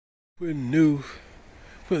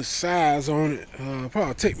putting size on it.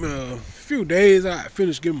 Probably take me a few days. I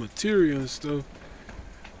finish getting material and stuff.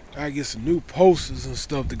 I get some new posters and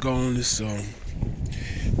stuff to go on this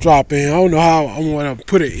drop in. I don't know how I want to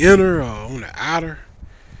put it inner or on the outer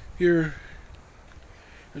here.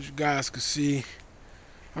 As you guys can see,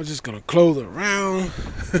 I'm just gonna close it around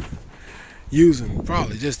using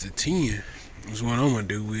probably just a 10 is what I'm gonna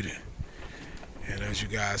do with it. And as you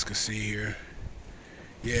guys can see here,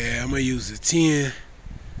 yeah, I'm gonna use the 10,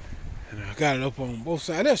 and I got it up on both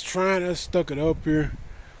sides. That's stuck it up here,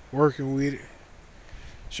 working with it.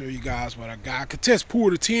 Show you guys what I got. I could just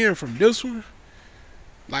pull the 10 from this one,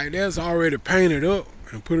 like that's already painted up,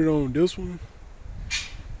 and put it on this one.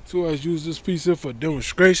 So I use this piece here for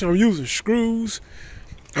demonstration. I'm using screws.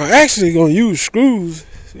 I'm actually gonna use screws.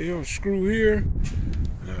 See, a screw here,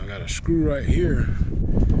 and I got a screw right here.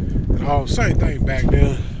 And all same thing back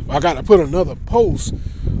there. I got to put another post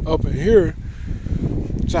up in here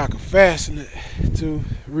so I can fasten it to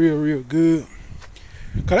real good.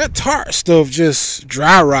 Cause that tart stuff just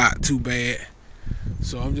dry rot too bad.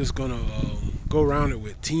 So I'm just gonna go around it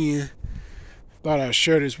with 10. Thought I'd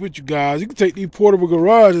share this with you guys. You can take these portable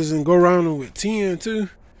garages and go around them with 10 too.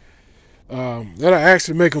 That'll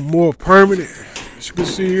actually make them more permanent. As you can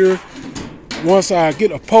see here, once I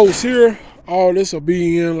get a post here, all this will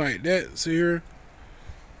be in like that. See here,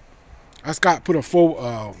 I just got to put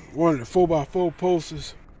one of the 4x4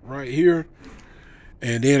 posters right here,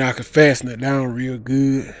 and then I can fasten it down real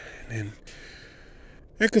good, and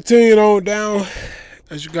continue on down.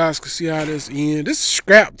 As you guys can see how this ends. This is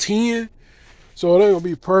scrap 10. So it ain't gonna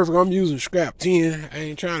be perfect. I'm using scrap 10. I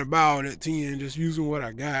ain't trying to buy all that 10, just using what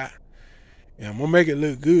I got. And I'm gonna make it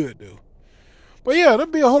look good though. But yeah, that'll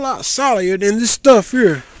be a whole lot solider than this stuff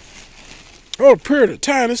here. Over a period of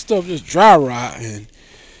time, this stuff just dry rot, and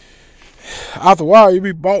after a while you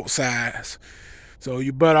be bought size. So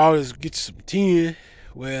you better always get you some 10.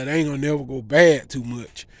 Well, it ain't gonna never go bad too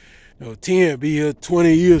much. You know, 10 be here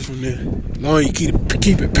 20 years from now. As long as you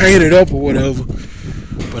keep it painted up or whatever.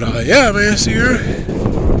 But yeah, man, see here,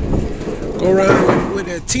 go around with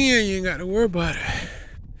that 10, you ain't got to worry about it.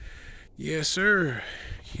 Yes, sir.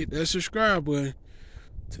 Hit that subscribe button.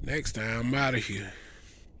 Till next time, I'm out of here.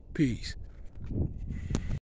 Peace.